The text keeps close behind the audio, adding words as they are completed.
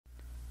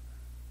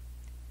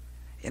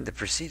In the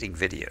preceding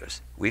videos,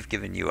 we've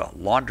given you a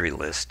laundry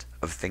list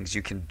of things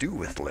you can do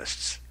with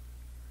lists.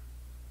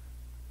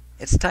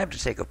 It's time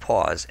to take a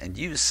pause and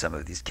use some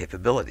of these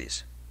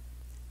capabilities.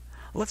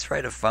 Let's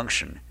write a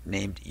function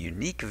named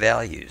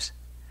uniqueValues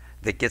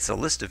that gets a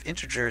list of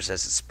integers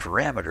as its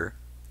parameter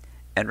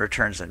and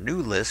returns a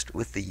new list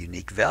with the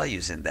unique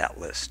values in that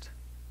list.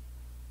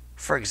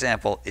 For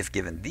example, if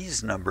given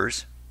these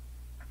numbers,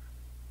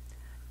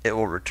 it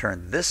will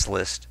return this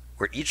list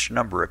where each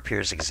number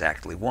appears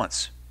exactly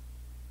once.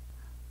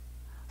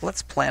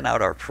 Let's plan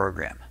out our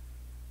program.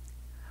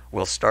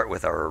 We'll start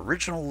with our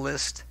original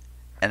list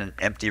and an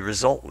empty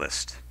result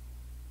list.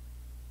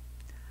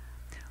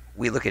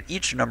 We look at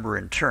each number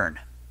in turn.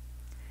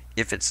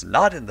 If it's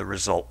not in the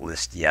result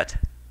list yet,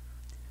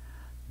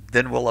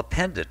 then we'll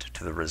append it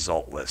to the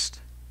result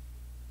list.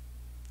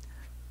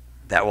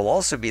 That will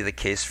also be the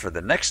case for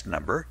the next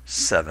number,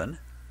 7,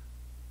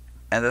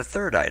 and the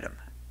third item,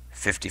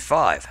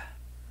 55.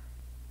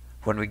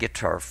 When we get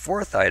to our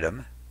fourth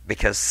item,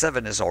 because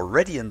 7 is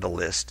already in the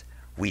list,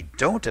 we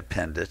don't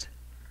append it,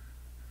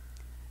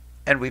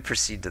 and we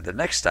proceed to the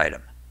next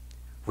item,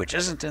 which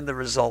isn't in the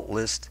result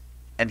list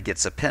and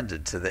gets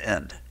appended to the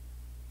end.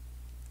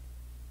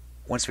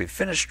 Once we've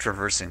finished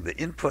traversing the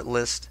input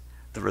list,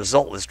 the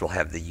result list will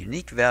have the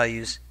unique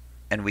values,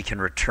 and we can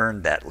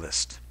return that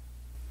list.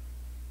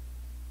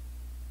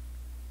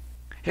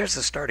 Here's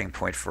the starting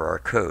point for our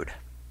code.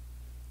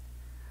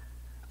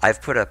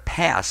 I've put a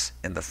pass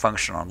in the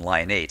function on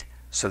line 8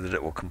 so that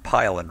it will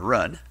compile and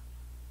run,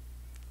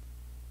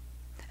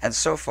 and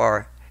so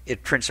far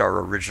it prints our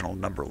original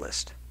number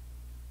list.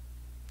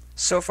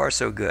 So far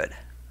so good.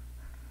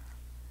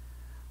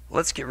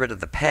 Let's get rid of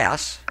the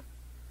pass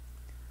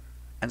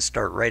and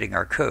start writing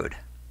our code.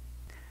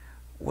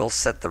 We'll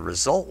set the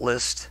result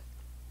list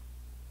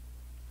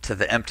to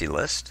the empty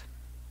list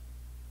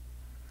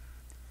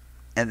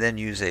and then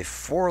use a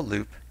for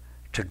loop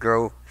to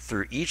go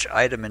through each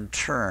item in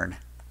turn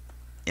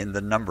in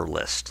the number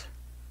list.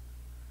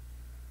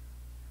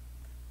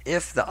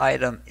 If the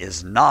item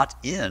is not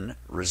in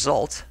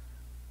result,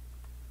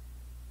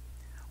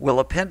 we'll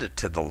append it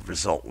to the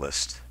result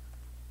list.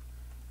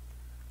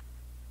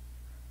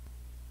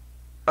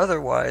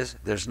 Otherwise,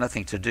 there's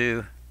nothing to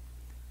do,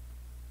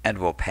 and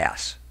we'll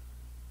pass.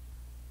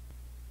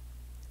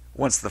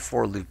 Once the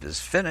for loop is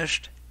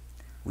finished,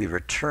 we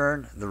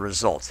return the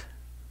result.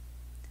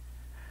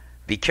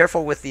 Be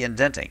careful with the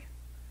indenting.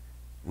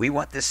 We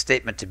want this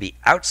statement to be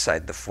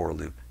outside the for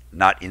loop,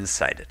 not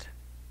inside it.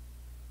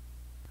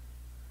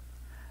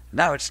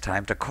 Now it's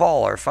time to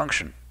call our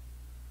function.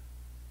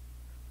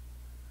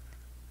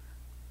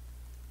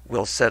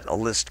 We'll set a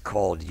list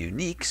called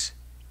uniques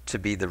to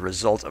be the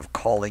result of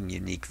calling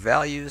unique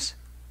values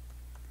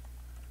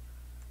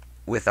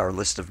with our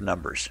list of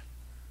numbers,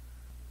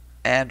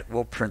 and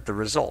we'll print the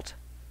result.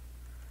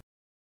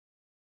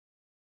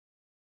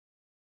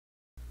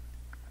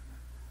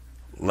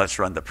 Let's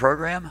run the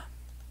program,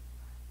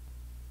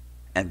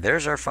 and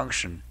there's our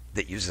function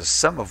that uses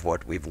some of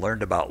what we've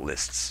learned about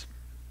lists.